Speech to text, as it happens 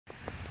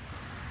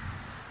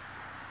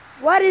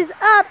What is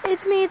up?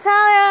 It's me,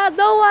 Talia,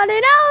 the one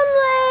and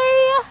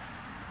only.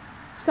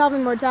 There's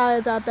probably more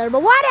Talias out there,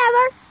 but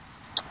whatever.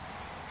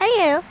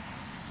 Anywho,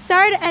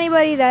 sorry to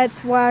anybody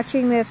that's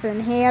watching this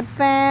in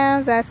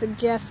headphones. I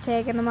suggest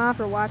taking them off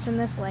or watching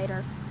this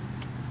later.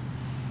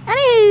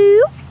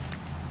 Anywho,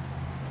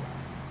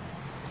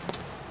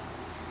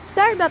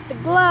 sorry about the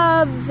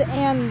gloves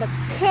and the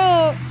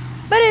coat,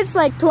 but it's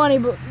like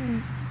 20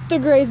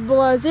 degrees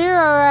below zero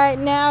right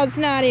now. It's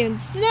not even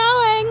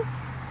snowing.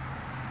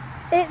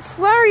 It's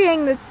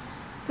flurrying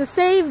this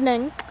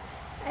evening.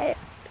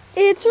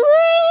 It's raining!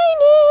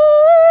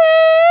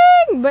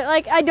 But,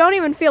 like, I don't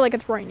even feel like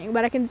it's raining,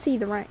 but I can see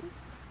the rain.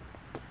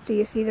 Do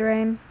you see the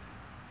rain?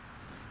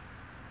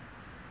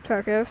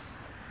 Focus.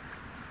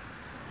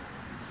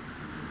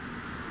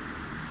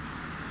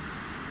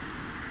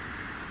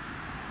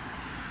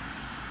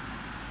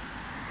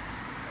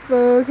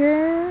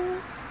 Focus.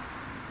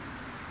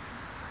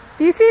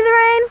 Do you see the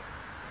rain?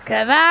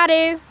 'Cause I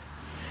do.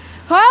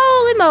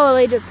 Holy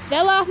moly, just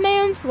fell off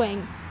my own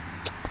swing.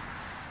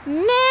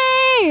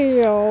 Now,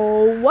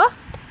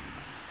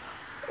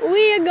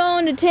 we are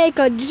going to take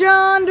a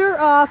jaunder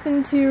off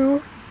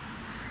into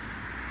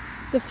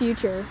the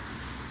future.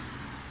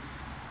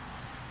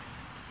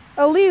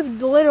 A leaf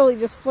literally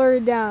just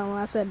flurried down when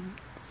I said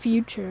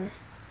future.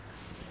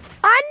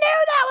 I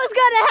knew that was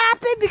going to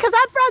happen because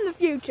I'm from the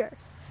future.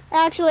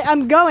 Actually,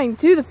 I'm going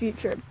to the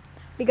future.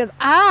 Because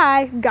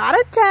I got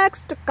a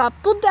text a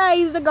couple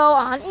days ago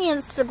on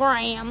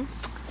Instagram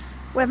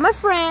with my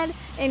friend,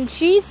 and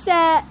she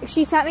sent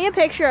me a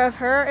picture of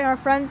her in our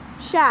friend's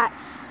chat,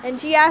 and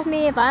she asked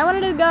me if I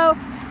wanted to go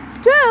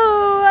to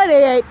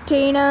the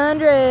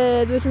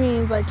 1800s, which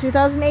means like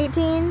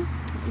 2018.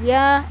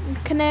 Yeah,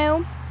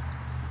 canoe.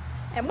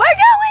 And we're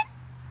going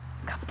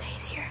a couple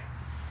days here,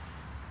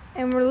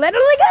 and we're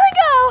literally gonna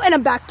go in a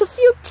Back to the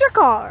Future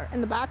car.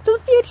 And the Back to the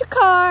Future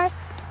car,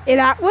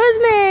 that was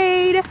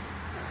made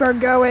for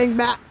going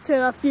back to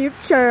the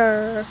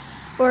future,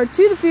 or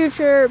to the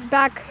future,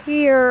 back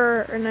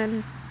here, and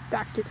then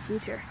back to the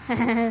future.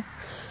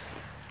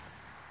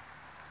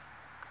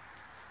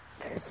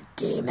 There's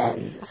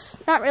demons.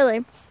 Not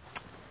really.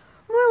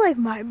 More like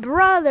my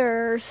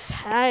brother's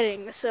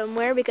hiding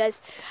somewhere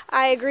because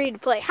I agreed to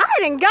play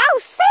hide and go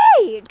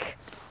seek.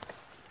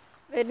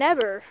 It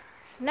never,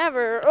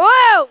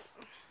 whoa!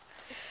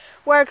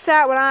 Works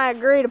out when I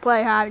agree to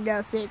play hide and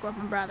go seek with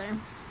my brother.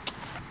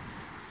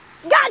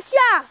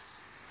 Gotcha!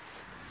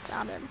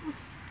 Got him.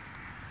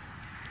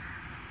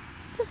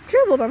 Just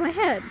dribbled on my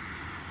head.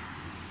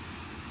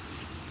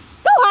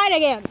 Go hide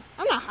again.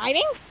 I'm not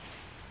hiding.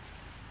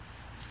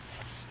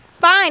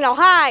 Fine, I'll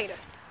hide.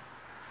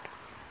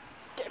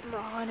 Damn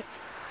rod. You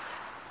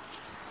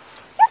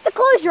have to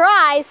close your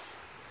eyes.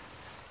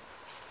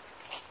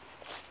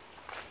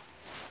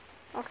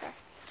 Okay.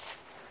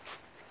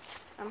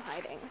 I'm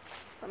hiding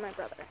from my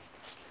brother.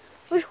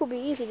 Which will be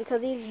easy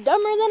because he's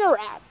dumber than a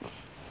rat.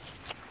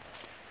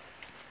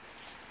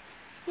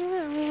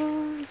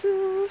 1,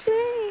 2,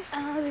 3,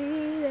 I'll be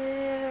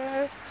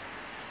there.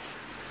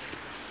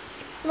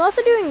 I'm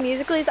also doing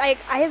musicallys. I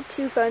have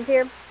 2 phones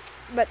here,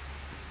 but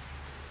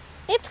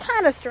it's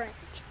kind of strange.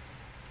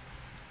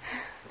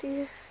 Do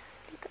you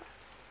go?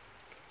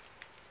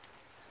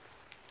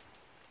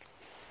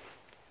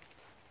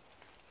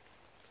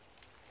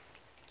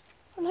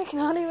 I'm like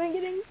not even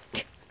getting.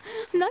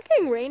 I'm not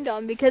getting rained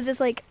on because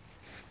it's like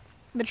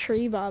the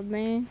tree bobbed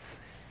me.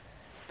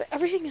 But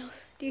everything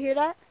else. Do you hear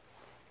that?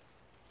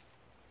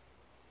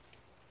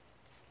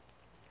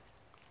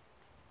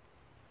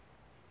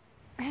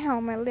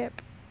 Ow, my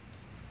lip.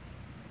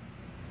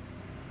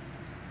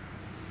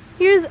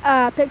 Here's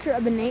a picture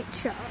of the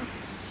nature.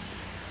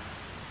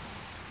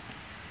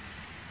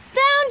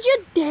 Found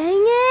you,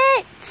 dang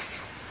it!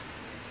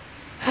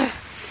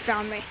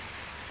 Found me.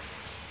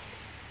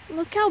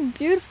 Look how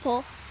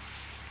beautiful.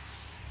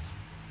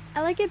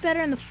 I like it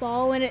better in the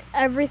fall when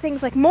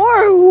everything's like more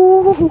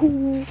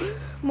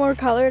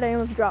colored. I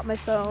almost dropped my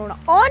phone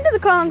onto the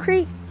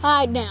concrete.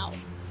 Hide now.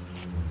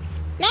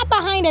 Not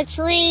behind a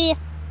tree.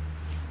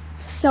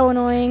 So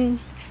annoying.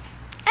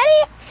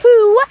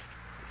 Anywho,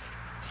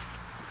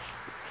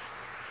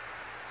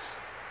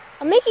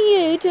 I'm making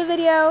a YouTube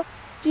video.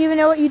 Do you even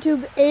know what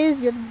YouTube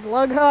is? You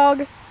lug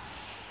hog.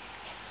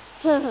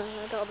 I called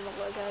him a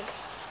lug hog.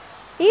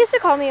 He used to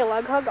call me a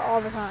lug hog all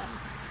the time.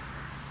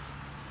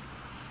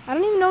 I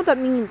don't even know what that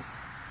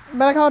means,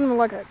 but I called him a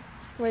lug hog,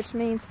 which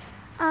means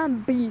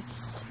I'm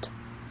beast.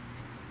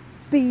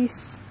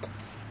 Beast.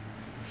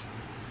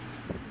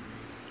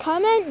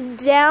 Comment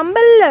down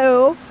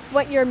below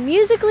what your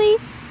Musical.ly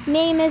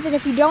name is, and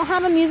if you don't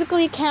have a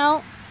Musical.ly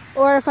account,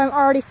 or if I'm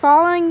already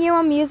following you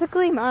on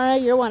Musical.ly,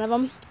 you're one of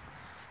them.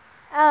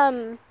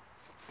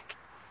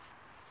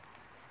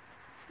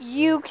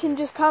 You can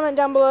just comment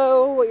down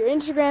below what your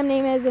Instagram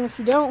name is, and if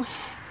you don't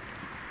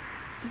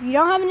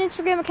have an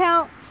Instagram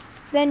account,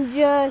 then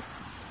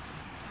just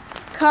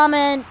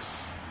comment.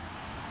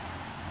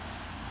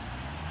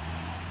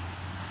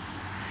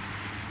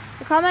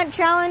 The comment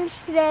challenge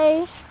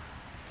today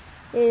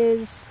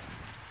is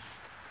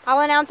I'll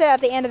announce it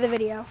at the end of the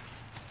video.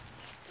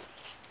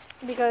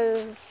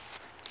 Because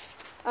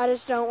I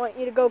just don't want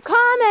you to go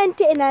comment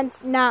and then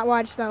not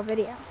watch the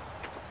video.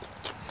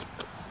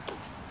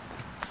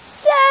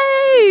 So,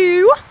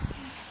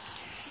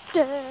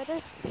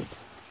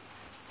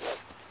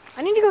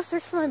 I need to go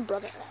search for my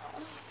brother now.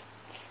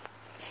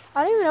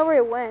 I don't even know where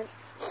he went.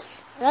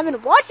 And I've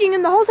been watching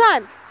him the whole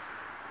time.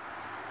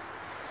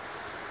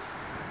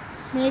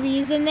 Maybe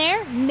he's in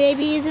there.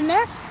 Maybe he's in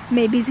there.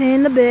 Maybe he's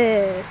in the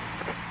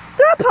bisque.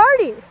 Throw a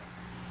party.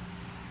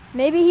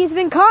 Maybe he's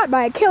been caught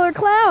by a killer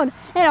clown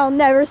and I'll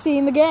never see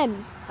him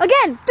again.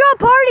 Again, throw a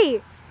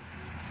party.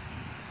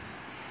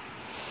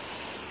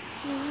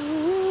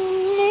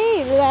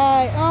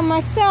 Light on my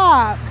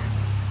sock.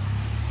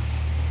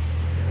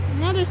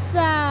 Another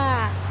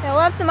sock. I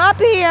left them up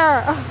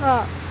here.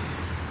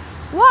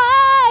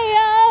 Why,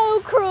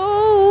 oh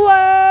cruel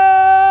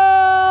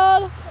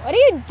world? What are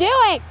you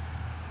doing?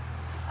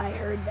 I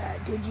heard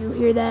that. Did you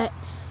hear that?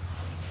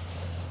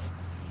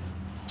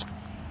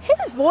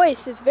 His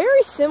voice is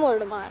very similar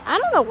to mine. I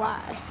don't know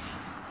why.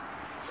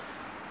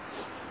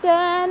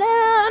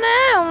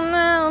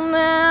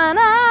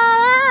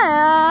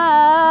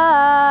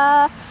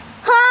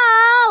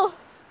 Oh!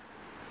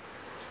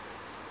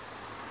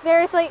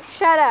 Seriously,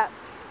 shut up.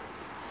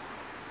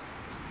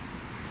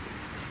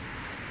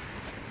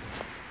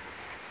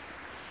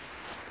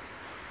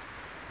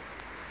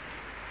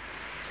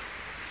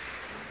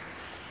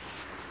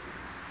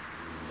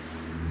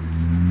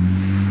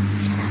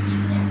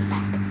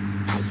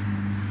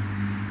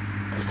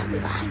 Somebody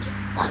behind you.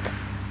 Look.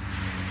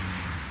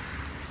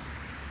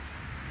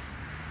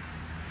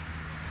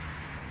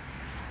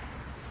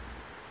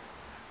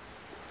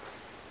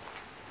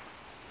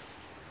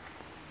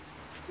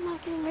 I'm not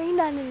getting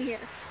rained on in here.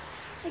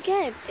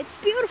 Again, it's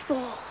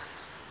beautiful.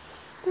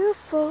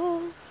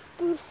 Beautiful,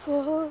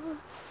 beautiful,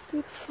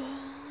 beautiful.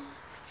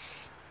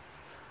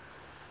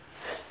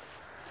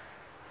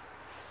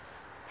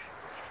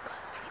 Get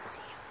close so I can see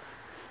you.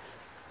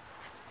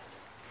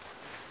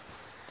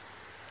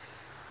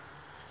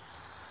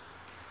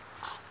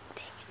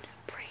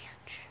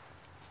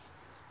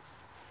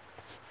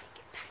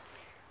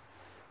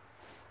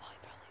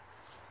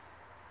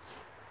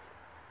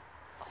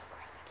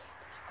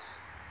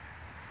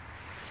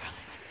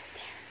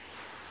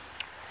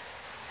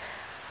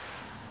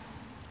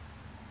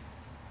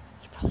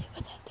 Probably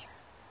was out there.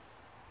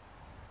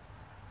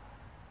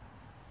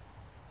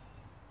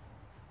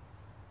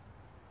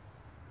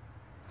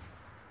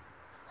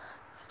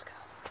 Let's go.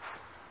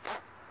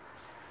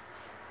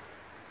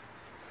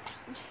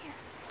 I'm here.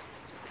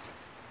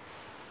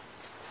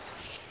 Oh,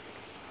 shit.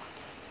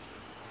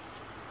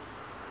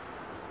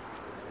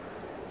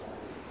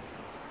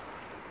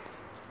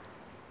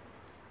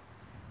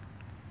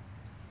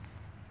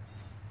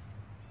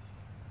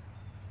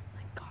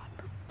 My God,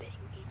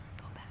 forbidding me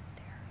to go back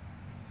there.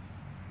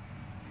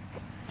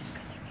 Let's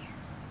go through here.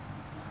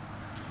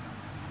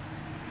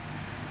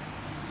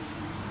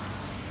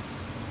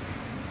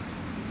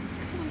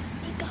 Because I want to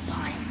sneak up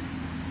on him.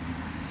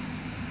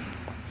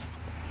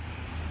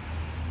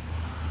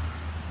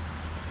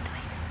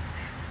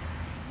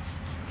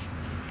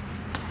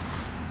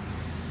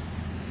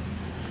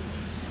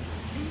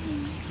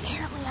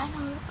 Apparently I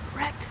know the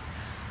correct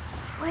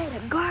way to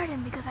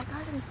garden because I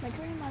gardened with my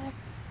grandmother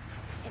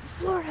in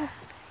Florida.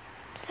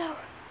 So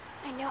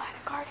I know how to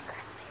garden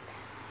correctly.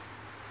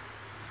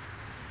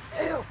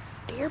 Ew,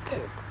 deer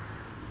poop.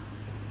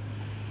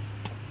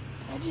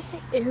 Did I just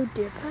say ew,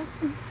 deer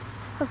poop?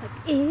 I was like,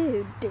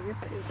 ew, deer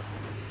poop.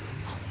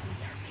 Oh, that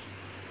was hurt me.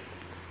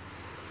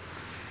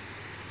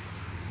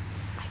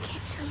 I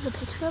can't show you a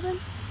picture of him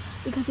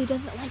because he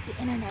doesn't like the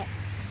internet.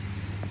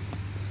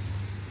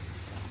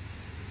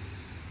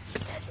 He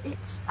says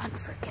it's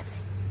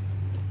unforgiving.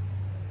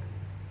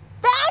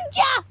 Found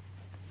ya!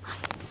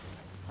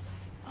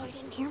 Oh, he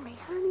didn't hear me.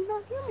 How did he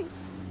not hear me?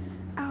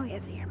 Oh, he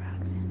has the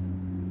earbuds in.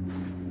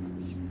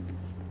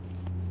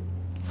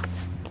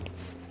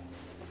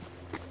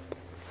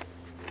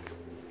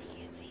 He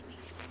can't see me.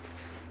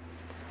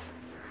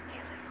 He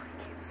has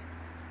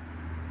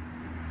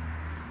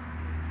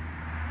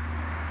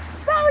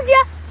found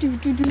ya! Do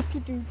do do do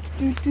do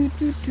do do do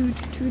do do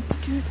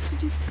do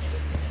do.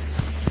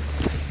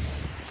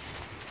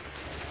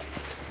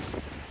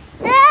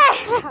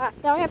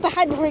 Now I have to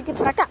hide before he gets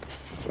back up.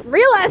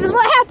 Realizes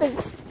what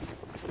happens.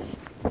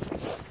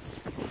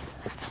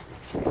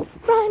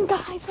 Run,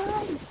 guys,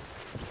 run.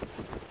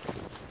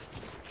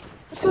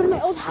 Let's go to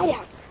my old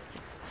hideout.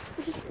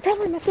 Which is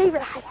probably my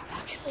favorite hideout,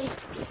 actually.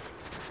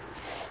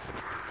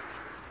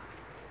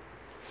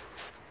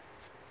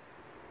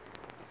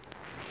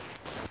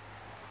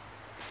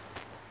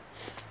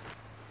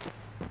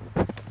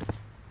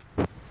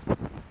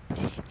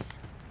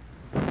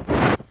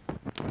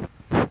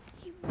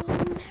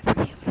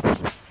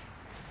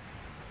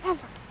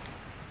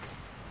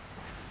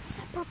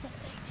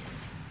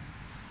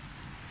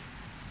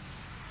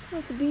 Oh,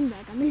 it's a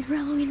beanbag. I made for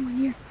Halloween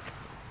one year.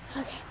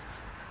 Okay.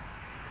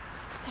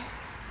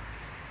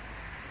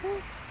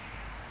 There.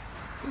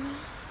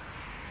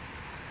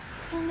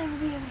 Oh. He'll never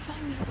be able to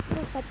find me.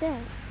 Look up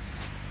there.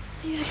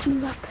 Maybe I should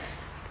move up.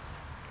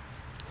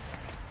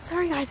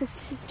 Sorry guys,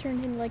 this has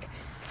turned into like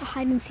a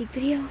hide and seek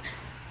video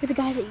with a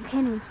guy that you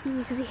can't even see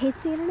because he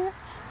hates the internet.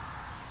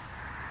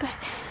 But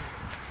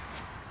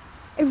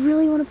I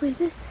really want to play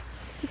this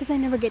because I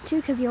never get to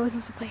because he always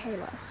wants to play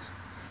Halo.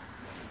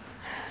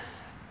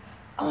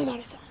 Oh my god,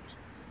 I saw him.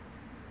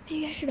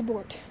 Maybe I should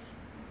abort.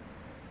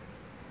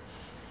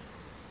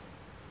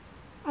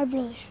 I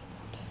really should abort.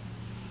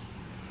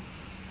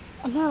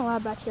 I'm not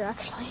allowed back here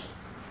actually.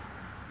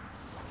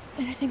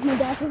 And I think my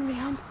dad's gonna be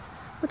home.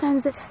 What time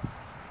is it?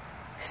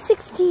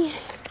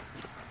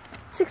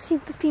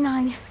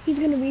 16:59. He's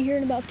gonna be here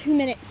in about 2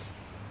 minutes.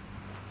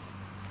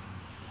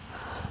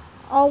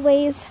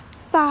 Always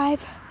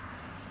 5-1.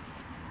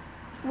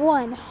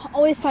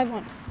 Always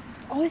 5-1.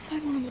 Always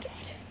 5-1 on the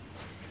dot.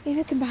 Maybe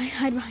I can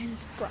hide behind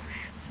this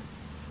brush.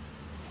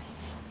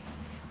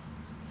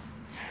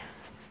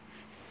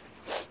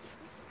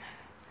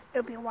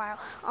 It'll be a while.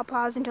 I'll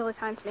pause until he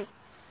finds me.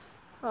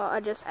 Well, I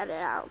just edit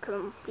it out because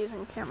I'm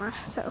using a camera,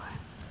 so.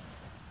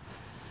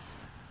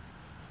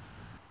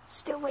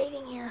 Still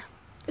waiting here.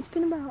 It's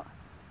been about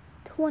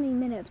 20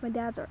 minutes. My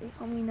dad's already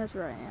home. He knows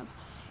where I am.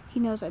 He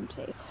knows I'm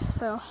safe,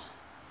 so.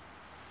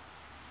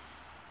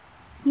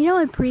 You know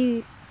I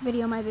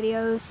pre-video my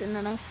videos and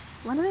then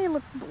why do they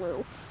look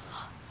blue?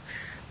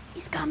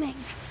 He's coming.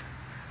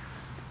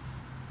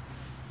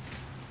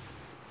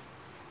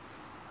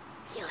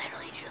 He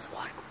literally just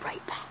walked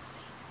right past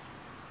me.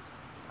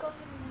 He's going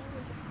into the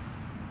neighborhood.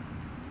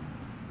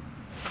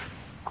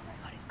 Oh my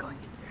god, he's going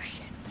into their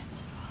shed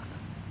fenced off.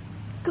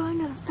 He's going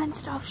to the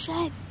fenced off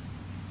shed.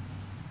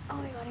 Oh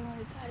my god, he went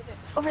inside of it.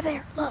 Over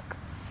there, look.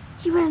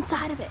 He went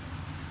inside of it.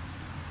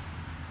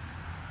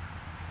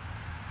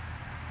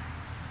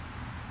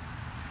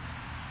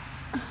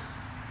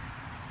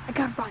 I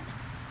gotta run.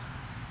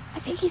 I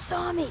think he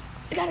saw me.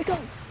 I gotta go.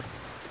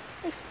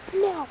 Like,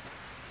 now.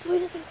 So he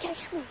doesn't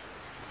catch me.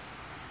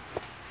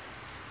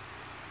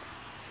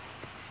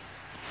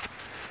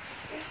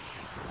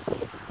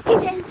 He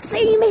didn't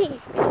see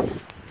me.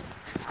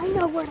 I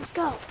know where to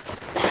go.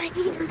 But I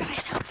need your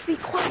guys' help to be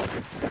quiet.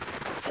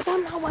 Because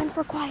I'm not one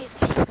for quiet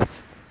things.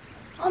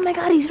 Oh my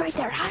god, he's right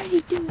there. How did he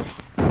do that?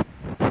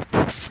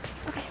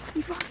 Okay,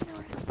 he's walking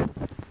around.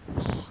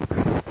 Oh,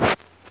 crap.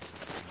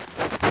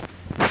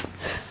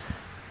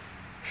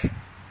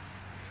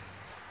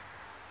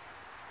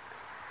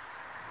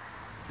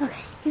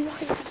 Okay, he's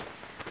walking around.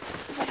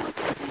 If I don't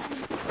get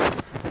behind this,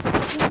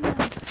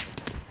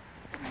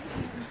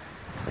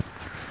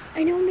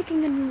 I know I'm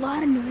making a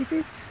lot of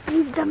noises, and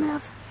he's dumb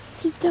enough.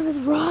 He's dumb as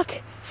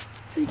rock,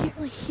 so he can't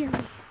really hear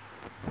me.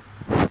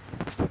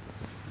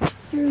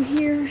 Through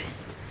here,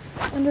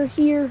 under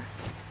here,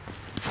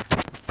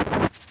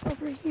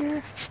 over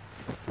here.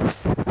 Oh my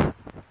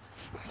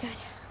god,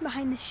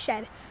 behind the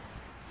shed.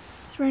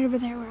 It's right over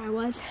there where I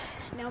was.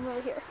 Now I'm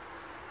over here.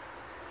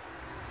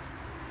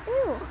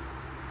 Ew,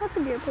 that's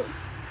a deer poop.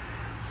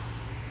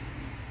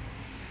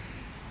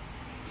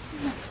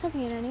 I'm not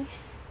sucking at any.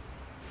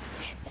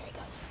 There he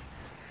goes.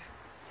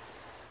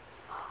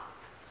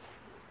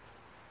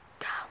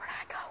 God, where did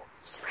I go?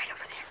 He's right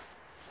over there.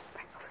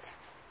 Right over there.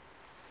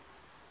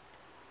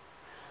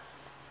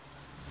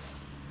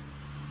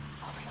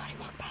 Oh my god, he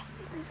walked past me.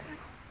 Where's he going?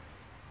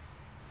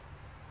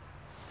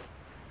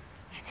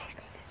 I gotta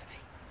go this way.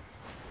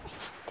 I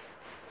have to.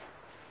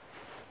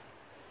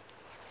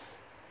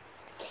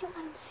 I can't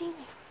let him see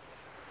me.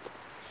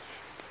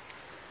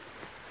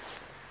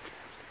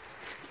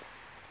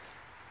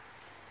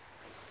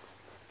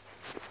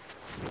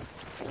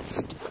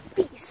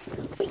 Beast.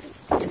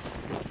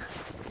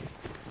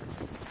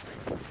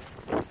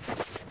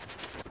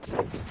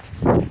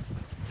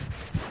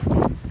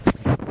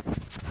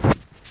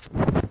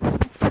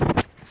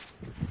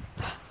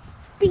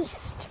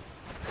 Beast.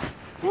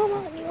 He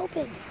won't let me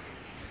open.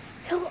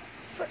 He'll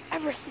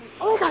forever see me.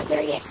 Oh my god,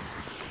 there he is.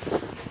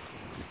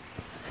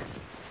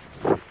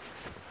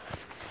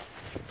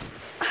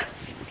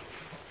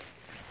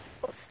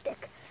 Oh,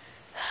 stick.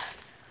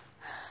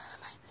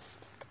 Behind the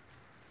stick.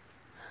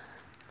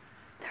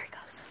 There he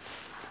goes.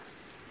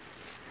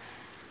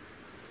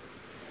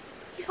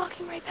 He's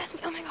walking right past me.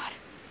 Oh my god.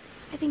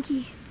 I think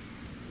he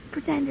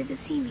pretended to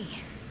see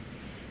me.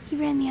 He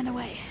ran the other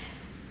way.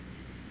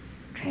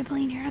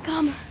 Trampoline, here I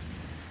come.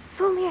 If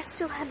only I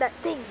still had that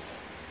thing.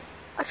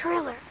 A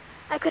trailer.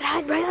 I could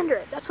hide right under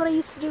it. That's what I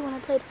used to do when I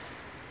played,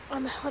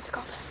 what's it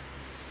called?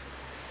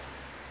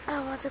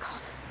 Oh, what's it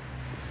called?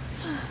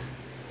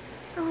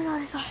 Oh my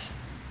god, I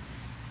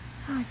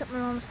thought my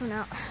mom was coming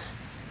out.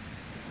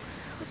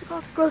 What's it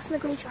called? Ghost in the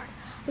Graveyard.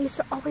 I used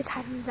to always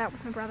hide under that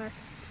with my brother.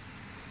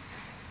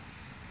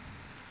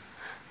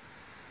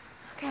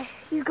 Okay,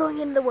 he's going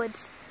into the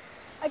woods.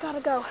 I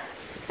gotta go.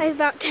 I have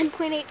about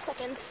 10.8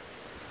 seconds.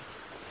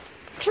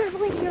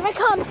 Trampoline, here I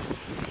come.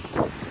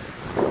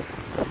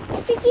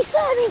 I think he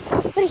saw me,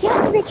 but he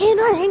has to make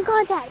hand-on-hand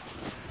contact.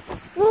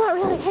 Well, not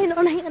really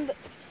hand-on-hand, but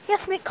he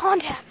has to make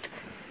contact.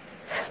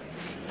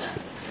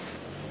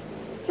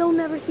 He'll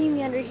never see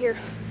me under here.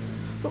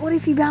 But what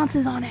if he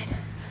bounces on it?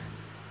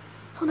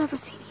 He'll never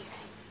see me.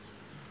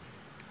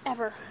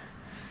 Ever.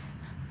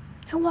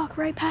 He'll walk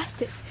right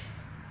past it.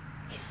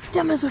 He's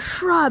dumb as a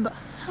shrub.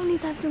 How many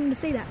times do I have to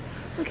say that?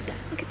 Look at that,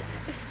 look at that.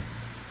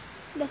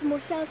 Nothing more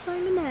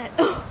satisfying than that.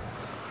 Oh,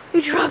 he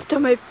dropped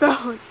on my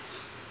phone.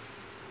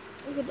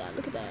 Look at that,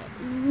 look at that.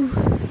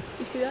 Ooh.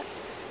 You see that?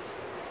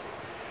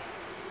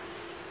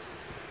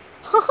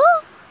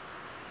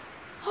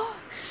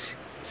 Shh,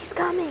 he's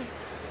coming.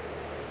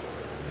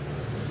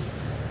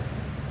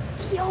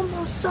 He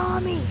almost saw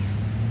me.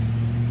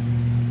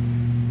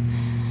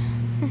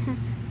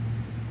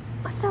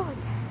 What's up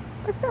with that?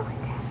 What's up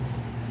with that?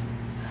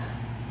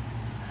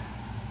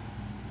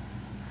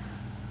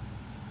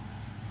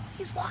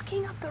 He's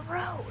walking up the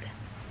road.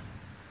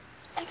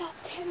 I got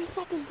 10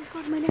 seconds to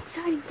go to my next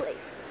hiding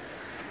place.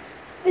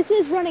 This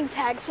is running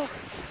tag, so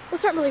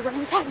it's not really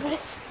running tag,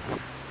 but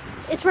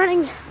it's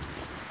running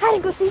hide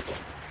and go seek.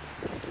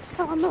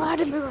 So I'm allowed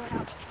to move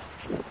around.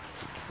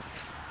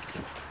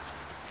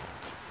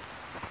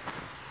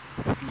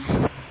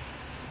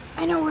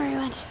 I know where he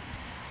went.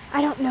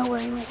 I don't know where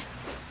he went.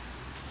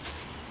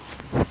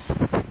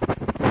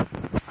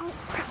 Oh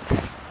crap.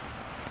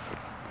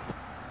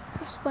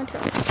 A splinter.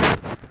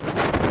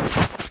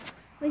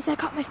 At least I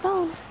caught my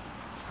phone.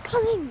 He's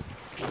coming.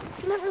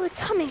 He's not really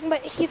coming,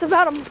 but he's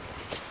about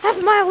half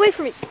a mile away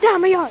from me, down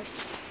my yard.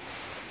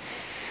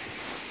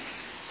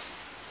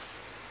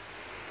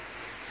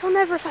 He'll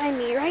never find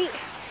me, right?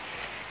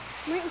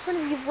 I'm right in front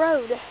of the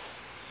road.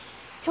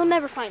 He'll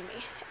never find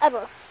me,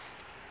 ever.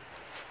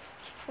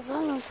 As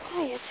long as I was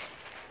quiet.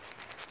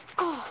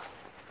 Oh,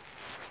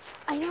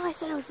 I know I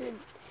said he was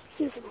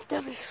as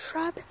dumb as a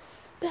shrub,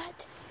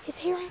 but his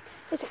hearing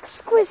is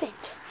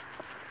exquisite.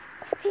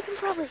 He can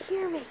probably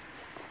hear me.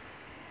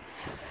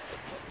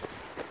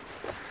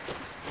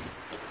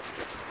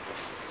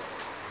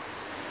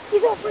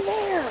 He's over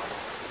there.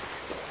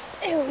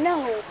 Ew,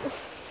 no.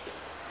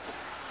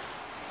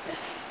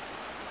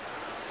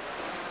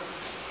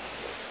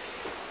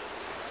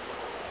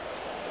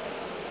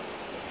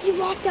 He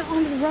walked out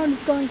onto the road and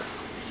is going.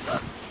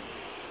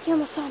 He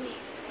almost saw me.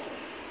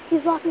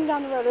 He's walking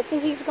down the road. I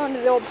think he's going to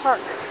the old park.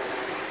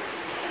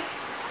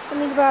 That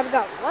means I've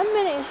got 1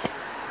 minute.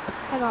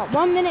 I got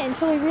 1 minute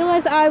until he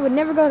realized I would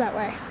never go that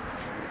way.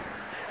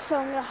 So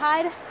I'm gonna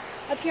hide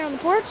up here on the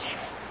porch,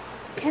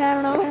 and I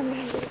don't know what I'm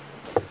gonna do.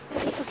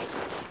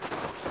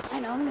 I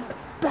know I'm gonna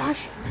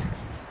bash him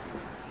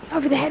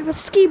over the head with a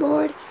ski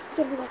board.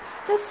 So I'll be like,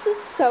 this is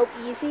so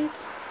easy.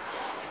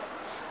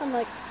 I'm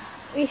like,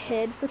 we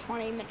hid for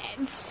 20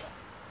 minutes.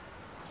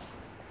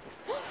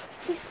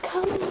 He's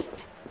coming.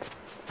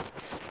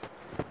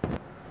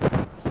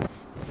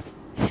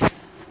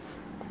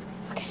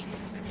 Okay.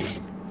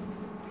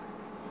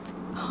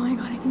 Oh my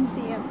god, I can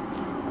see him.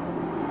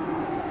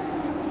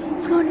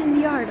 He's going into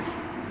the yard.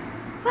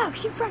 Wow,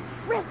 he runs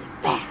really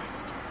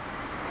fast.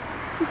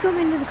 He's going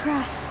into the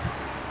grass.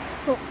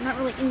 Well, not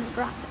really into the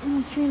grass, but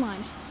in the tree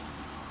line.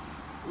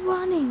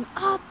 Running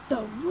up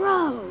the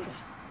road.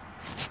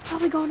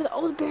 Probably going to the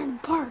old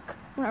abandoned park.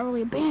 Well, not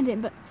really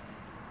abandoned, but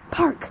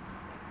park.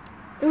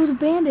 It was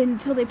abandoned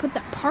until they put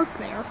that park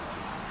there.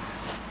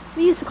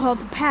 We used to call it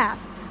the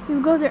path. We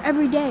would go there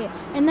every day.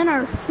 And then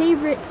our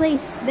favorite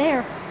place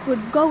there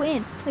would go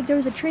in. Like there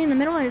was a tree in the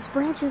middle and its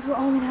branches were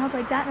all went out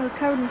like that and it was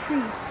covered in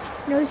trees.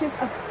 And it was just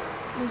a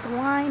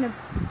line of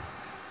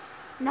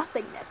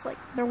nothingness. Like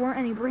there weren't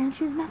any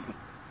branches, nothing.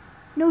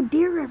 No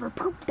deer ever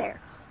pooped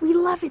there. We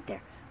love it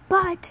there.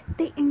 But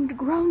they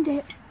ingrowned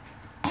it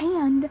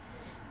and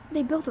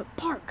they built a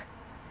park.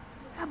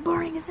 How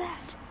boring is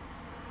that?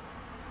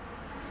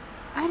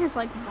 I just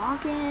like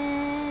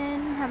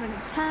walking, having a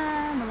good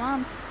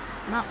time.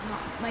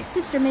 My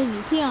sister made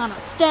me pee on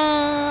a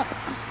stump.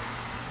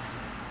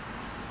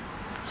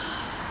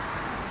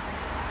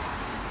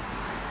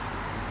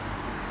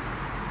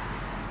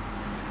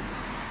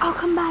 I'll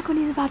come back when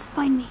he's about to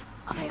find me.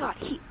 Oh my god,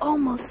 he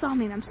almost saw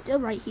me and I'm still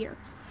right here.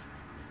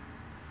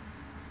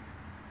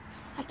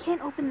 I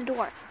can't open the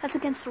door. That's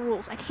against the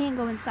rules. I can't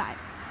go inside.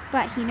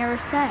 But he never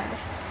said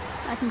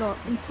I can go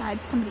inside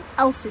somebody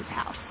else's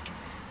house.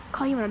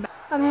 Call you when I'm back.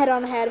 I'm head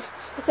on ahead.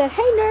 I said,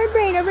 hey nerd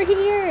brain over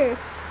here.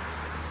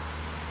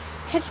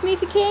 Catch me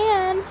if you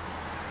can.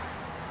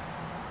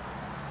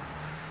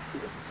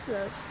 This is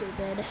so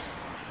stupid.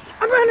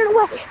 I'm running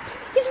away.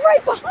 He's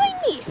right behind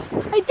me.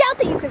 I doubt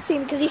that you can see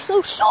him because he's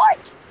so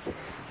short.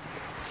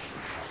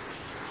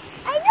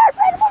 Hey nerd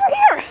brain, I'm over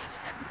here.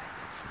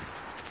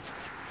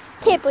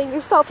 Can't believe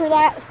you fell for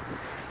that.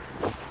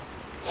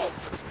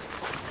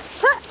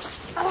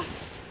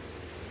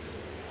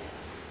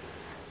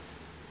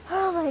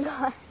 Oh my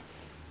god.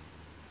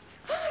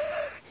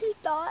 He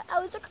thought I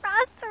was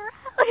across the road.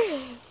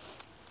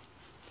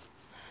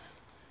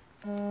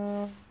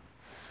 Okay.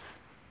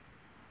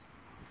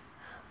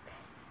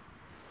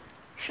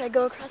 Should I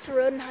go across the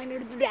road and hide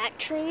under that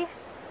tree?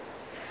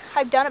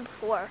 I've done it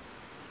before.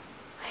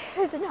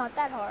 It's not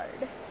that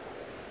hard.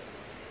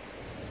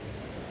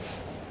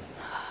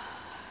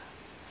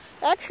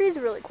 That tree's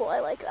really cool. I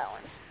like that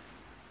one.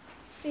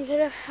 We should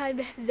have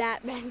had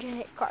that bench and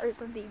hit cars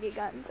with BB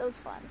guns. It was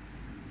fun.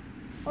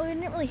 Well, we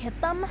didn't really hit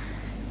them.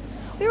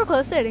 We were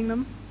close to hitting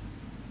them.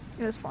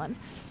 It was fun.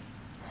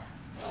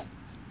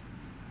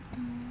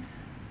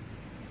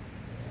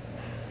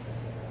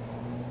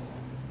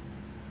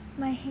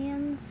 My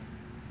hands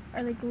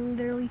are like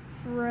literally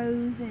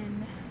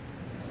frozen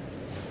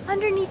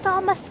underneath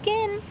all my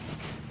skin.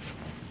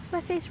 Is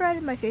my face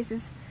red? My face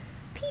is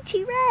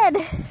peachy red.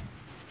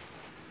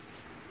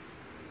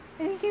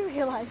 I think you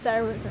realized that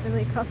I wasn't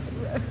really across the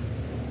road.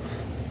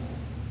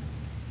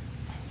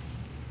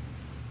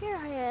 Here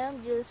I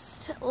am,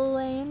 just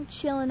laying,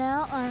 chilling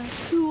out on a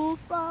cool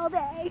fall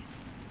day.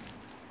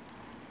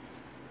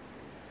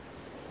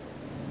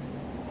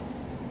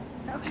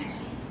 Okay.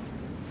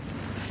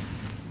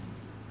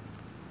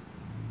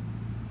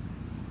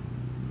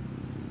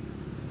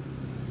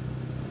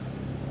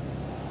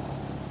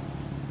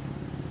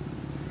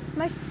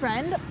 My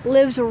friend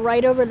lives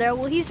right over there.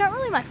 Well, he's not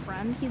really my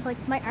friend. He's like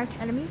my arch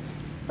enemy,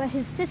 but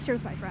his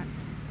sister's my friend.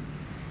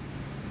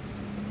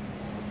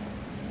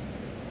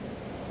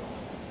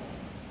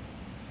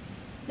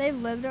 They've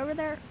lived over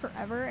there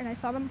forever, and I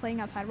saw them playing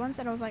outside once,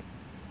 and I was like,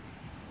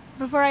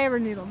 before I ever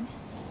knew them,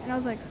 and I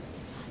was like,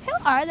 who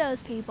are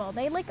those people?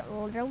 They like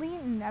literally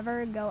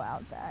never go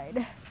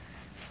outside.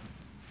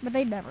 But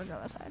they never go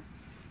outside.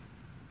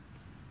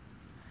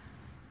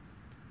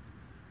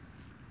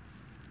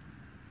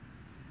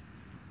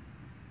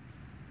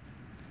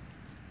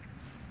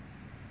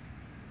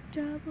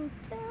 Double,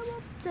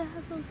 double,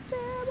 double,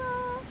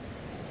 double,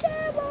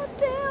 double,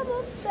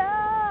 double,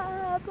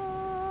 double.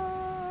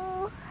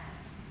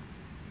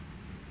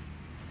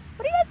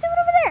 What are you guys doing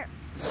over there?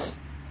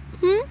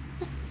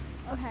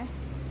 Okay.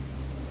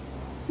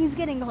 He's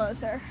getting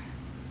closer.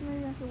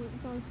 Maybe I have to wait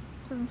until he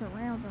turns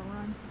around to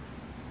run.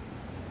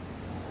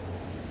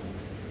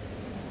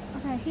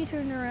 Okay, he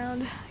turned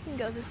around. I can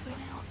go this way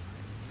now.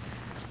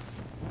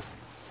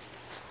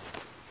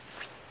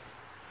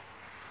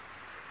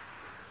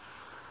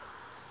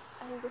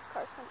 I think this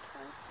car's gonna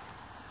turn.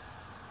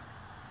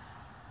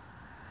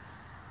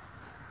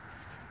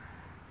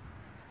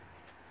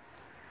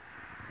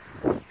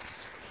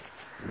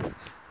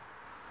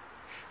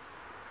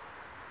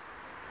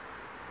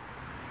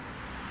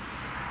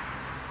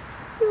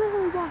 He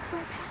literally walked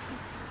right past me.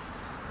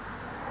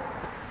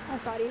 I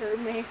thought he heard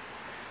me.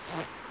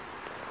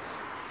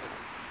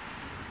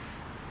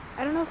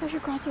 I don't know if I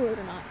should cross the road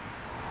or not.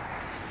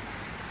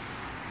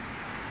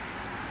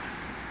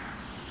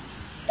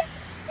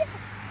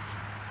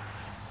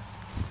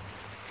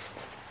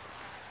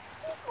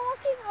 He's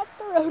walking up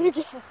the road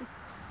again.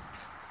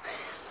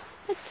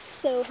 That's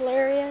so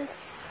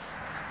hilarious.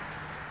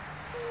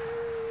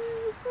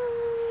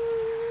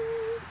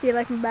 Do you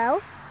like my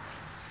bow?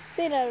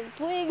 Made out of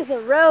twigs, a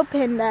rope,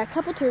 and a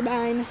couple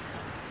turbine.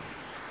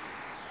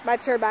 By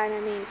turbine,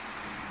 I mean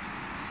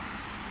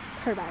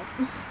turbine.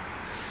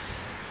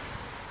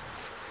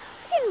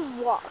 He can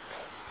walk.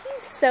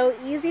 He's so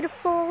easy to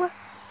fool.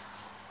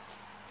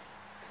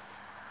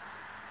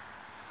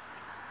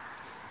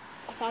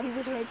 I thought he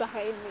was right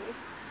behind me.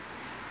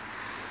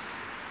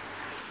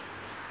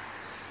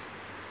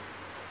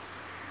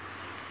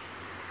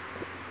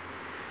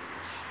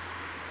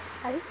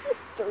 I think he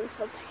threw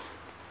something.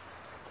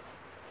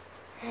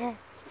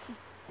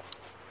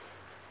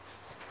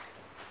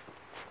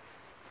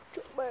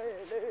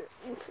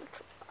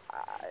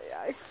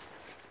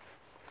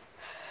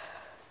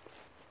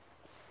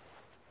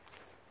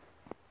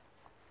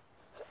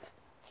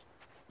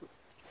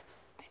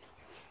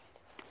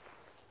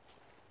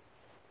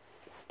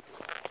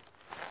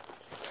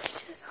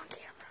 This on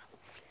camera,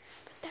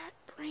 but that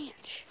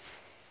branch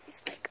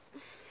is like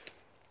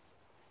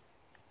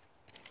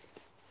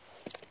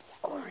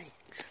orange,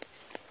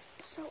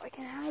 so I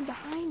can hide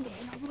behind it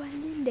and I'll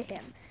blend into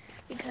him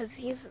because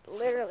he's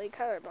literally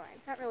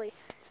colorblind. Not really,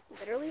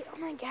 literally. Oh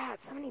my god,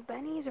 so many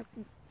bunnies are.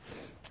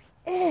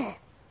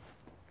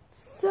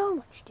 So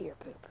much deer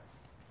poop.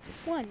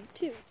 1,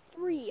 2,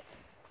 3,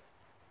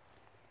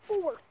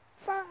 4,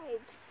 5,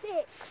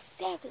 6,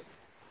 7.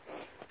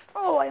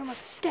 Oh, I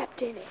almost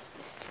stepped in it.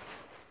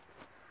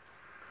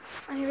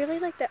 I really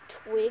like that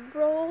twig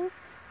roll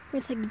where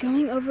it's like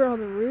going over all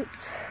the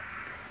roots.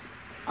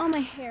 Oh, my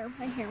hair.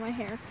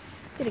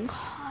 It's getting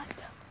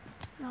caught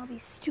in all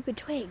these stupid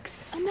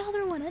twigs.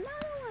 Another one. Is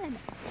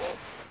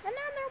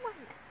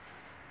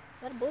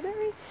that a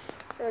blueberry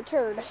or a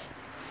turd?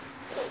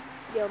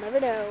 You'll never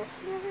know.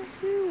 Never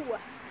do.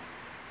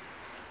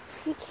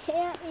 You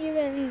can't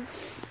even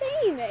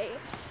see me.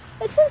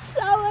 This is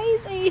so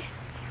easy.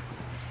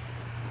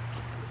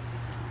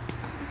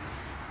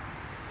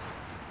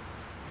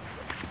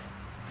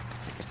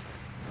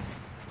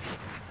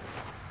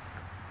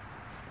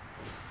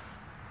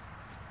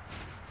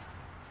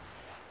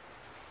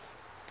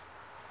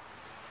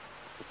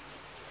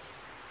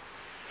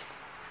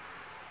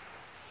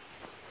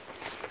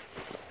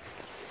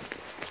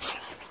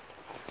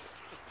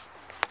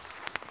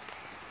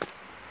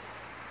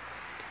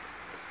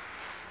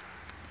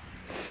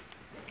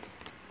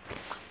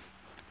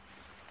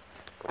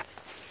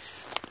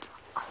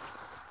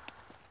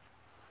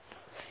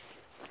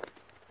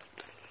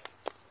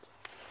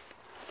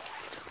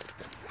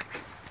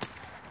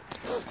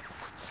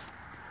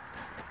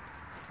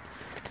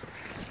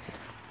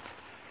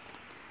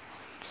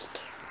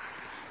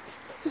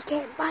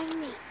 can't find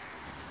me.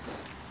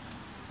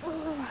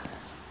 Ugh.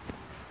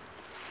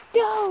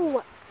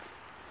 Go!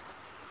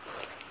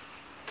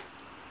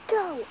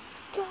 Go!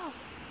 Go!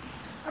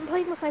 I'm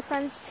playing with my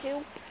friends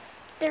too.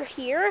 They're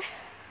here,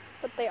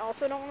 but they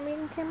also don't want to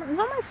be on camera. None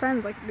of my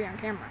friends like to be on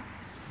camera.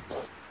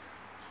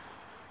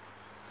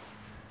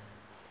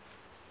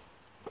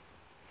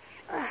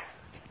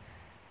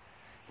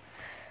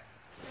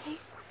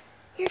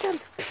 Here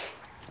comes.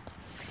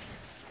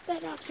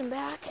 That knocked him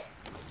back.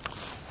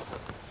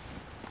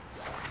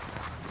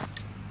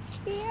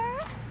 Here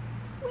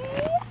we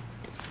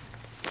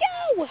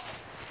go!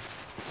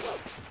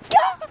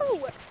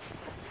 Go!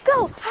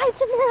 Go! Hide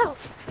somewhere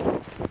else!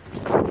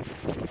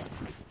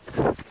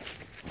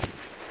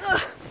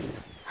 Ugh.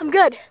 I'm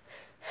good.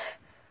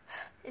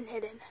 And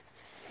hidden.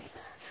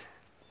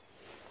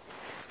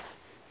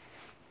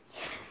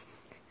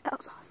 That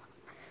was awesome.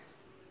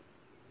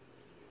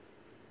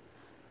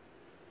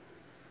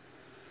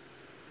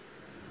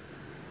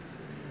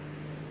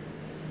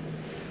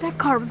 That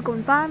car was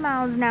going 5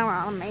 miles an hour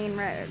on the main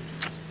road.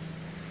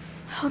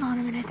 Hold on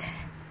a minute.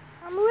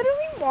 I'm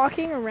literally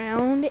walking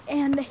around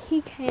and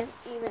he can't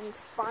even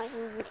find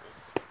me.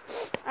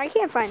 I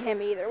can't find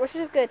him either, which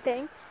is a good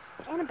thing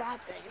and a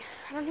bad thing.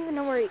 I don't even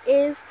know where he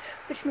is,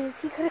 which means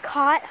he could have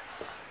caught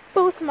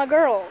both my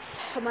girls.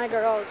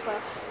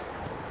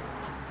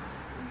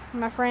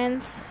 My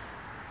friends.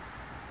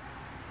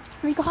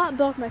 We caught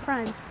both my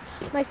friends.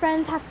 My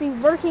friends have to be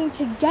working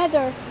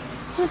together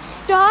to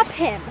stop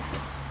him.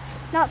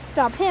 Not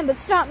stop him, but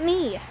stop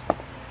me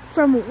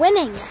from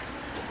winning.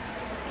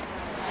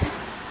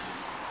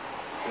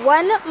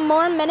 1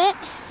 more minute,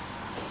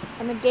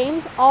 and the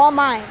game's all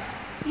mine.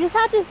 You just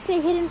have to stay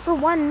hidden for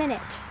 1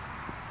 minute.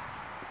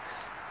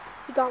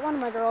 You got one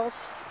of my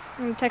girls.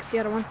 I'm gonna text the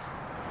other one.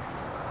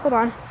 Hold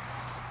on.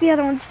 The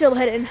other one's still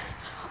hidden.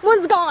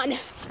 One's gone.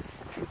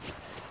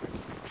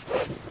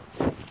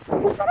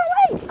 Run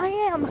away! I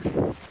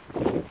am.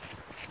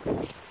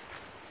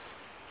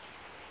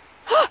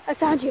 I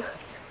found you.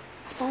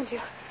 Found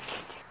you.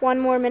 1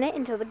 more minute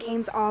until the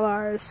game's all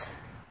ours.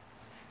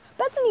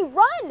 Bethany,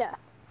 run!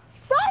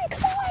 Run,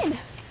 come on!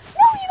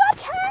 No, you got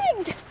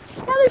tagged!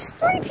 Now there's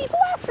 3 people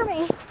after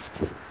me.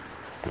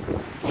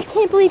 I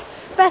can't believe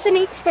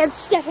Bethany and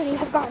Stephanie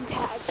have gotten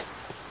tagged.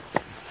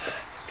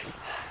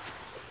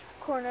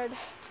 Cornered.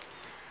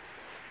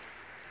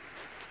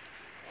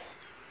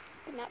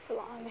 But not for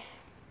long.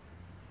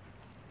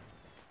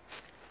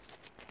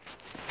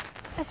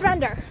 I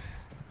surrender.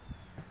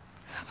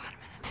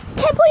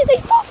 Can't believe they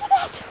fell for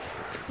that!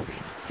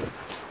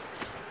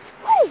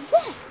 What is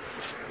that?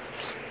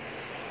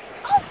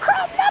 Oh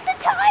crap, not the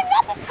time,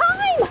 not the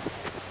time!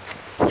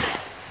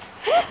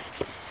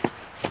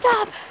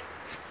 Stop!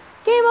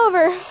 Game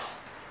over.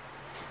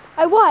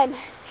 I won.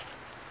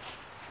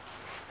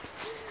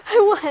 I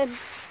won.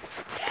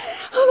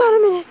 Hold on a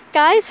minute.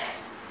 Guys,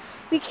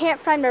 we can't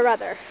find my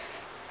brother.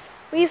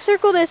 We've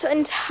circled this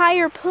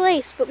entire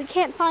place, but we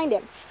can't find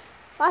him.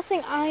 Last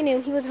thing I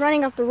knew, he was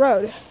running up the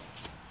road.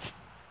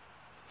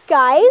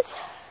 Guys,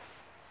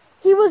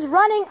 he was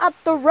running up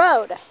the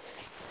road.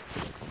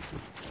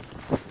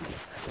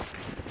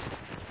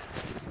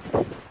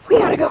 We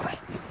gotta go.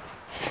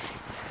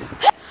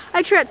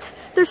 I tripped.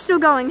 They're still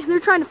going. They're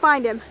trying to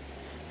find him.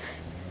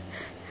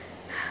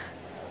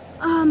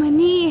 Oh, my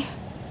knee.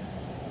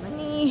 My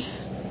knee.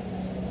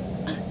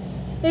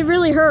 It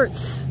really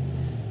hurts.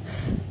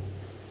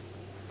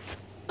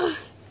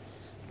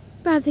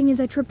 Bad thing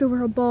is I tripped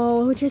over a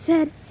ball, which I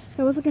said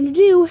I wasn't gonna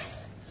do.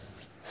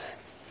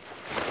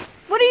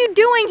 What are you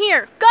doing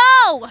here?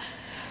 Go!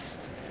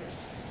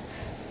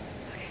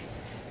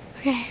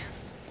 Okay.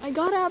 I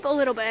got up a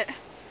little bit.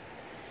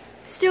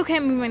 Still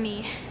can't move my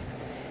knee.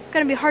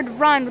 Gonna be hard to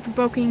run with a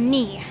broken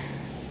knee.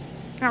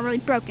 Not really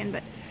broken,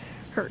 but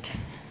hurt.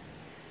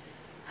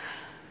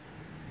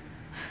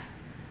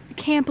 I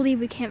can't believe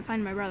we can't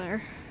find my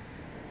brother.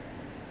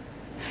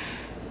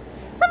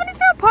 Somebody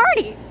threw a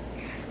party!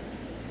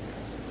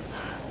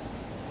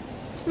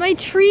 My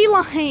tree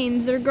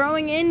lines are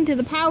growing into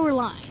the power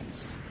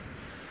lines.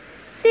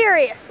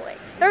 Seriously,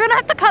 they're gonna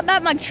have to cut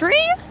back my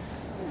tree?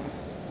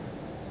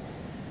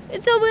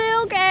 It'll be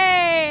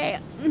okay.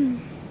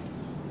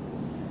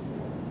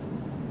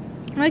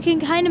 I can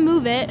kind of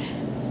move it.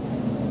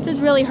 It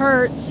just really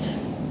hurts.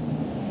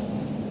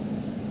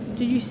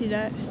 Did you see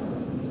that?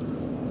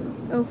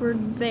 Over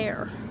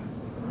there.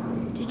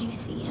 Did you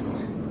see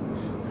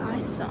him? I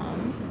saw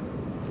him.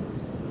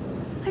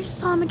 I just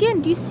saw him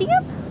again. Do you see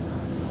him?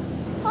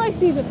 All I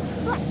see is a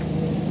truck.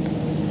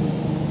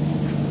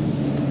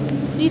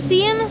 Do you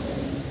see him?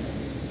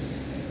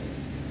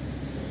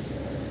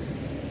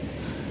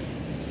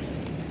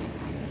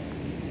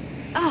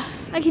 Ah,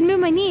 I can move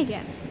my knee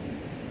again.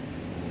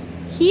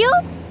 Heal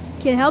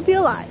can help you a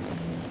lot.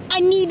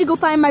 I need to go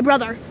find my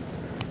brother.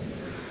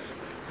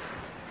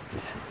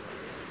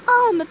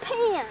 Oh, my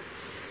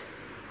pants.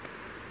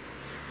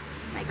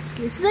 My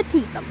excuses, I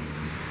peed them.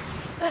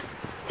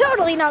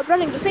 Totally not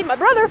running to save my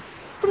brother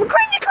from a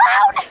crazy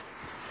clown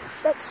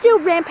that's still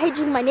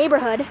rampaging my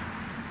neighborhood.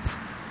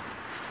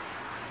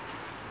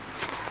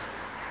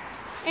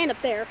 And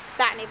up there,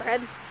 that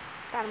neighborhood.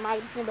 Down in my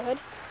neighborhood.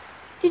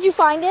 Did you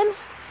find him?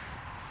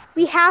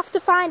 We have to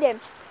find him.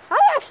 I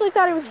actually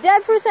thought he was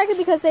dead for a second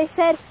because they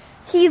said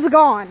he's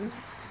gone.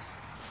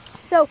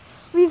 So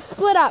we've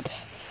split up.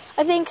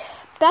 I think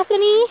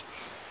Bethany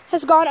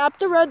has gone up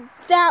the road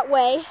that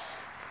way.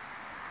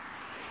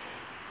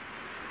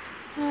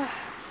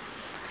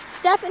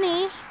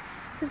 Stephanie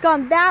has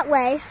gone that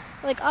way,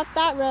 like up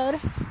that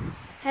road.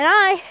 And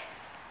I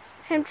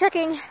am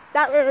checking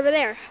that road over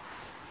there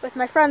with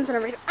my friends and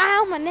everything.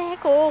 Ow, my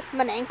ankle.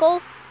 My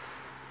ankle.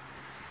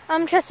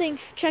 I'm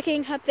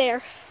checking up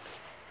there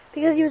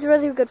because he was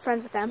really good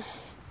friends with them.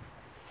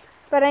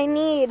 But I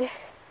need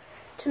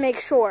to make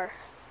sure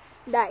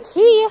that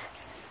he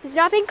is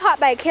not being caught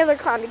by a killer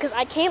clown because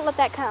I can't let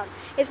that count.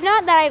 It's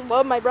not that I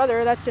love my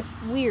brother, that's just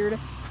weird.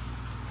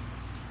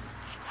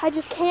 I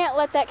just can't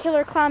let that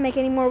killer clown make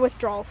any more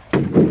withdrawals.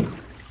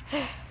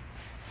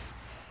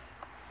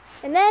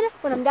 And then,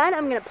 when I'm done,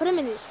 I'm going to put him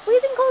in this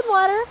freezing cold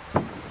water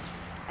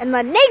and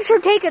let nature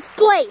take its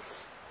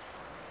place.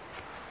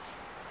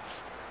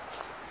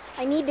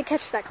 I need to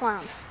catch that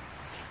clown.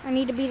 I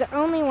need to be the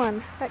only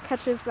one that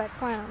catches that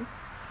clown.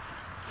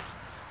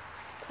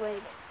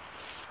 Twig.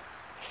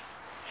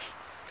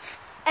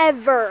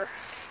 Ever.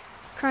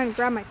 I'm trying to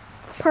grab my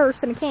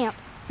purse in camp.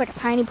 It's like a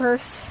tiny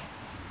purse.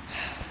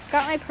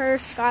 Got my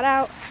purse, got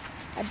out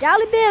a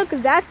dollar bill,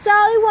 because that's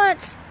all he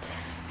wants.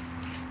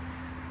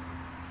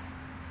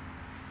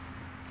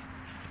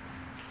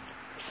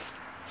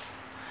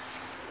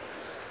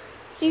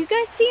 Do you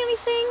guys see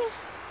anything?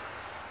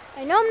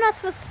 I know I'm not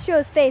supposed to show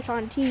his face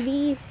on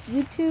TV,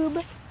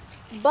 YouTube,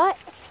 but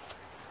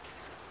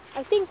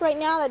I think right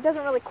now that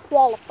doesn't really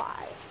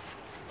qualify.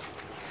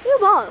 Two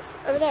balls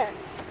over there.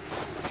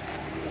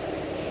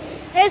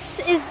 This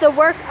is the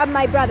work of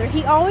my brother.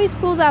 He always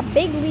pulls out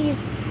big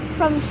leaves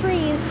from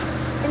trees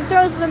and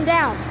throws them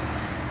down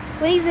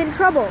when he's in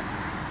trouble.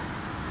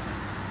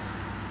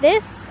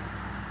 This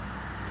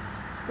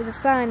is a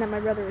sign that my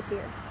brother is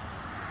here.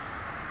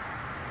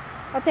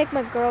 I'll take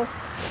the girls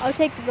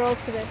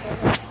to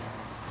this.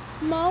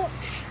 Mulch.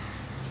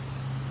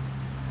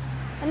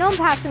 I know I'm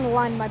passing the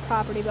line to my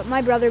property, but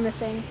my brother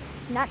missing.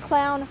 And that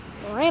clown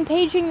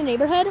rampaging the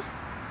neighborhood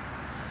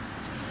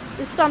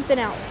is something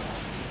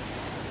else.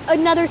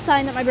 Another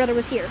sign that my brother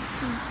was here.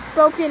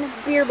 Broken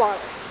beer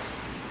bottle.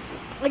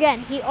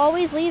 Again, he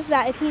always leaves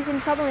that if he's in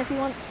trouble and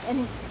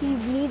if he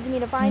needs me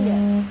to find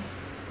him.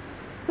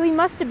 So he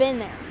must have been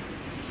there.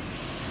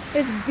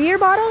 There's beer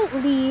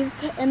bottle, leave,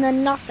 and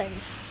then nothing.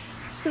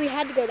 So we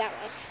had to go that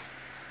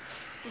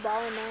way.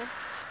 Ball in there.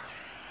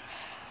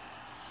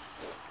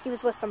 He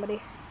was with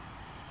somebody.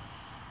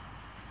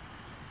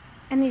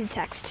 I need a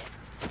text.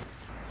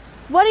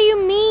 What do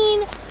you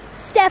mean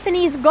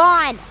Stephanie's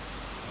gone?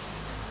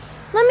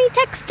 Let me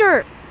text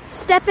her.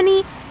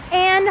 Stephanie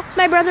and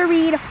my brother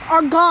Reid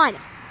are gone.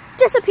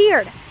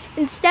 Disappeared.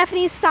 And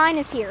Stephanie's sign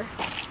is here.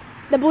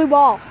 The blue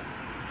ball.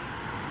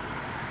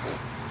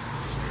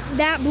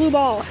 That blue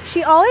ball.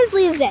 She always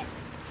leaves it.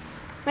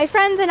 My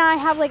friends and I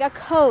have like a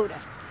code.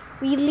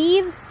 We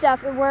leave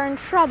stuff and we're in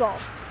trouble.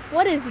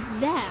 What is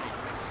that?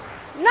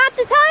 Not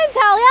the time,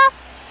 Talia!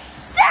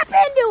 Step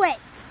into it!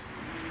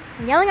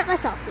 I'm yelling at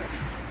myself here.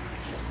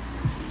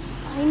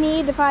 I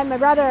need to find my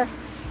brother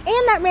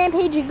and that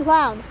rampaging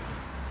clown.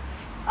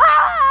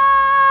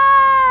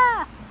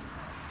 Ah!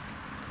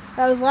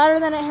 That was louder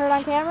than it heard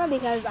on camera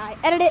because I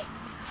edited it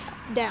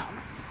down.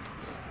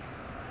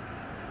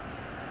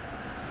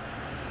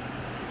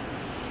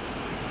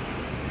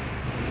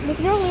 That's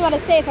normally what I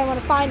say if I want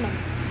to find them.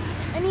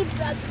 I need to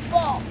grab this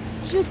ball.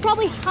 She was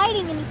probably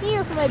hiding in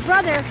here from my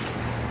brother,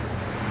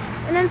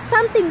 and then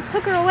something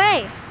took her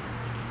away.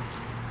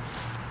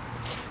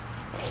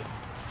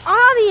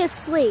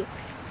 Obviously.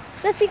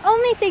 That's the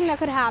only thing that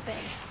could happen,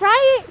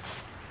 right?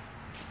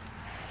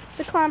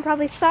 The clown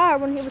probably saw her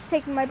when he was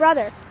taking my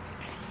brother.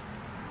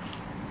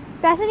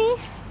 Bethany,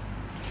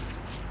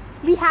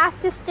 we have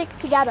to stick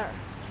together.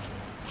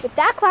 If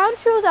that clown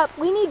shows up,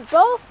 we need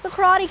both the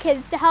Karate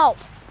Kids to help.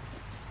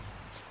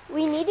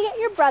 We need to get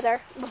your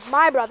brother,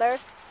 my brother,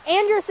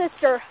 and your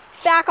sister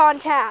back on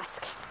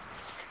task.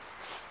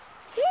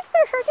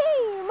 Finish our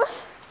game.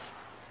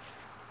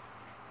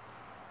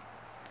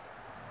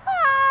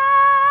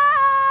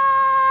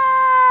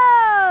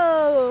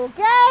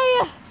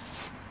 Okay.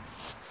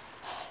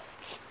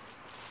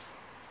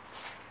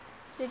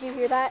 Did you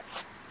hear that?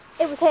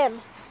 It was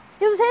him.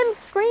 It was him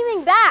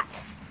screaming back.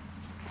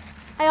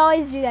 I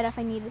always do that if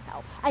I need his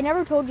help. I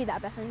never told you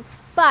that, Bethany.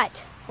 But,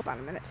 hold on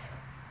a minute.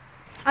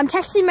 I'm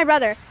texting my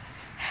brother.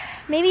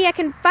 Maybe I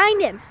can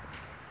find him.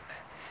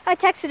 I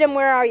texted him,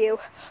 where are you?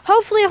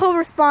 Hopefully he'll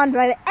respond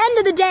by the end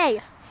of the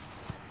day.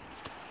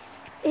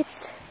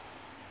 It's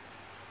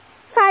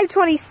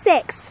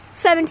 5:26,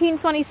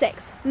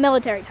 17:26,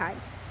 military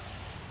time.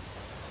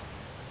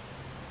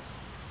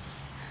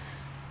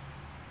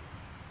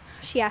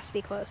 She has to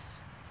be close.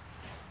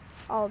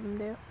 All of them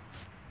do.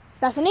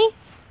 Bethany?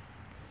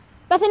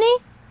 Bethany?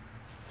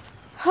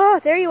 Oh,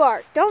 there you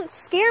are. Don't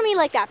scare me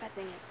like that,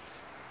 Bethany.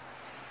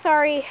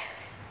 Sorry.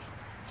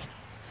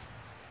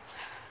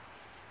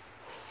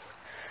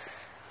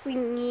 We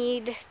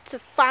need to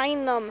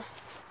find them.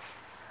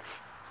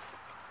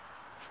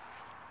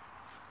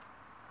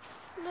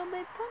 Little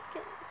big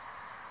pumpkins.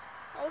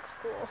 That looks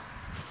cool.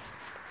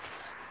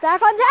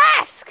 Back on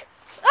task!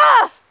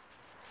 Ah!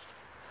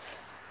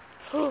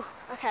 Whew,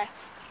 okay.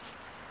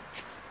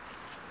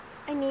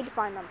 I need to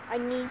find them. I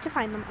need to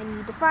find them. I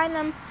need to find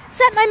them.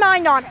 Set my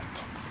mind on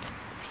it.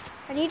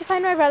 I need to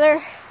find my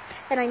brother,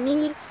 and I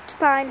need to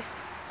find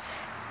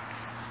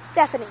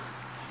Bethany.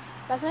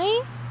 Bethany?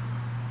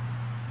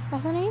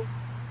 Bethany?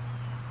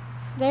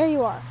 There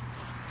you are.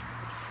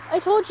 I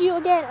told you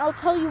again. I'll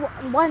tell you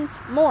once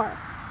more.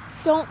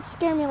 Don't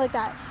scare me like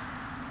that.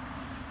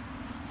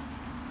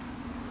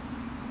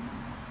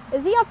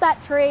 Is he up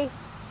that tree?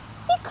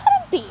 He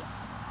couldn't be.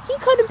 He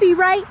couldn't be,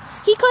 right?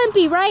 He couldn't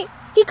be, right?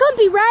 He couldn't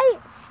be, right?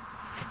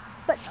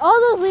 But all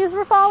those leaves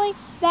were falling.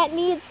 That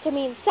needs to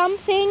mean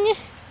something.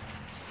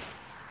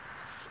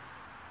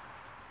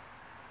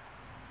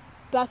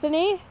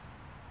 Bethany,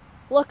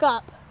 look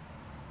up.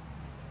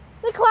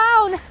 The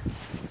clown.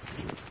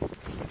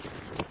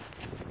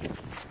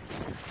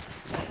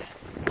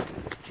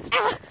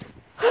 Ah.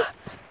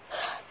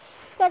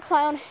 That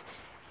clown.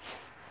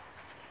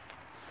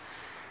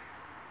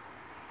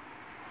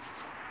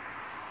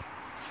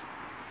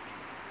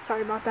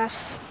 Sorry about that.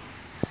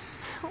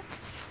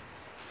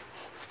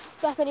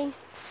 Bethany,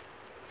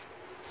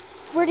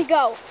 where'd he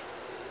go?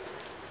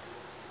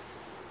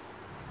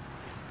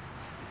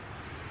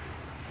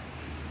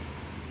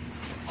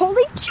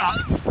 Holy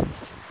jeez!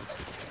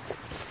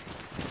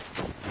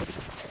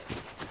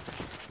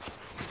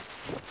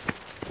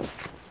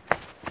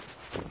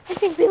 I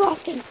think we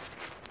lost him.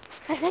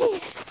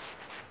 Bethany,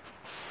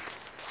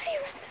 why do you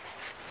run so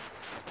fast?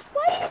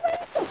 Why do you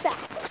run so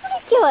fast? It's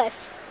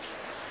ridiculous.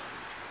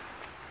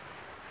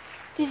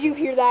 Did you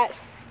hear that?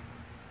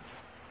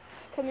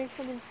 Coming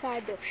from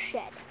inside their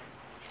shed.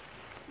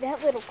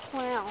 That little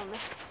clown.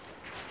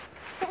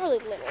 Not really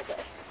little, but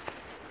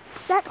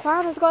that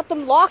clown has got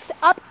them locked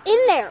up in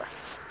there.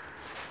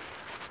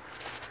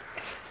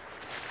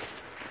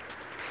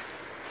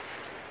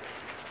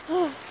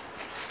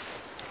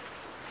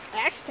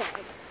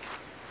 Hashtag.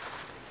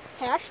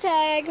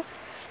 Hashtag.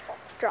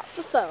 Drop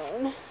the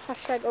phone.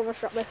 Hashtag almost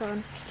dropped my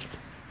phone.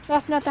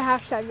 That's not the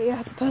hashtag that you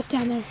have to post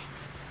down there.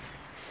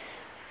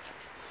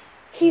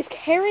 He's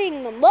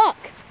carrying them. Look.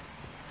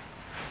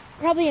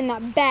 Probably in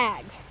that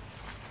bag.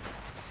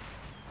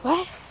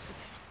 What?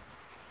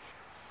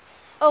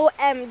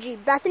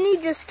 OMG. Bethany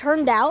just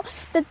turned out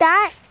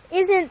that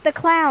isn't the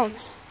clown.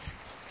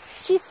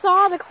 She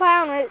saw the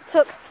clown when it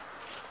took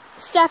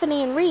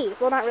Stephanie and Reid.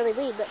 Well, not really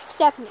Reid, but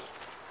Stephanie.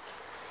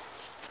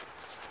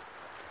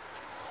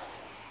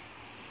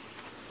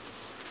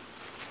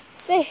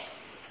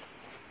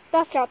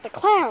 That's not the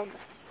clown.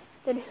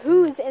 Then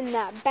who's in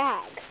that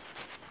bag?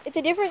 It's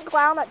a different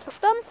clown that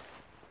took them?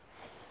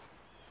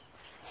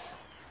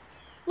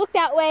 Look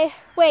that way.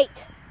 Wait.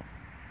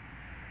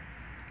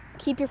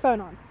 Keep your phone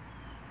on.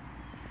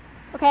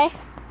 Okay?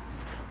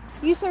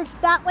 You search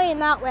that way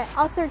and that way.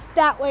 I'll search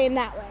that way and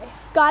that way.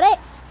 Got it?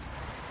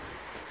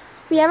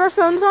 We have our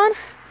phones on,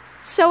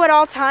 so at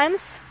all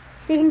times,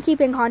 we can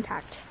keep in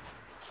contact.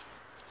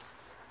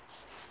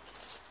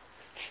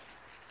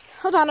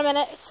 Hold on a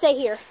minute. Stay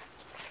here.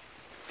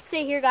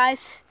 Stay here,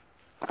 guys.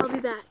 I'll be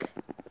back.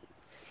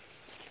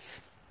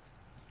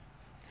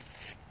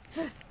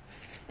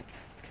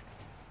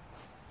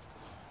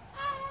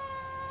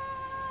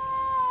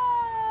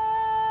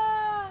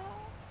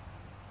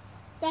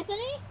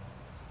 Bethany?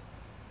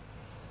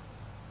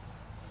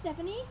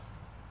 Stephanie?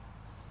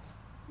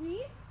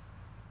 Reid?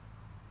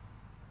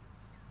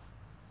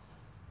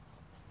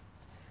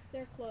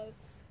 They're close.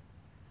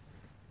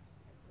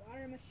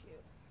 Water in my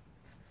shoe.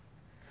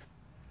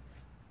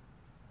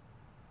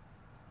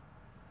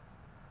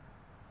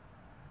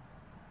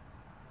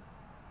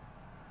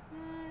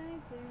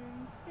 I've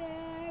been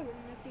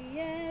staring at the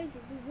edge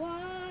of the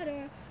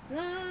water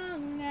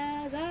long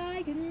as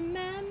I can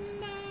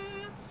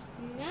remember,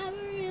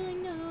 never really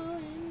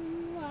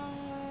knowing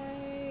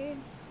why.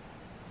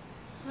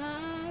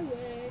 I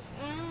wish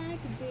I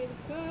could be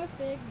the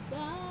perfect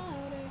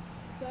daughter,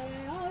 but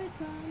I always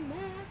come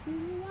back to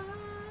the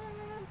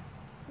water,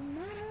 no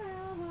matter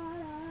how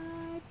hard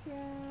I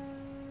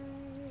try.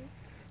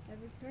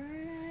 Every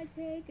turn I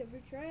take,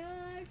 every trail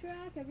I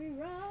track, every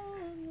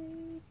road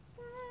leads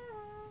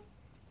back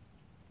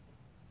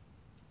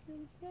to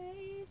the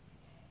place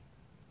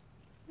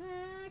I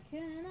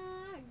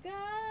cannot go.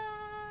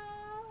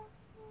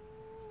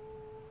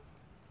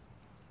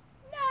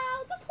 No,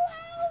 the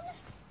clown!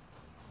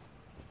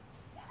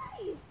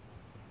 Guys!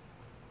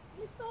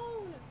 My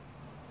phone!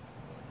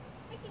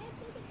 I can't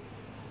take it.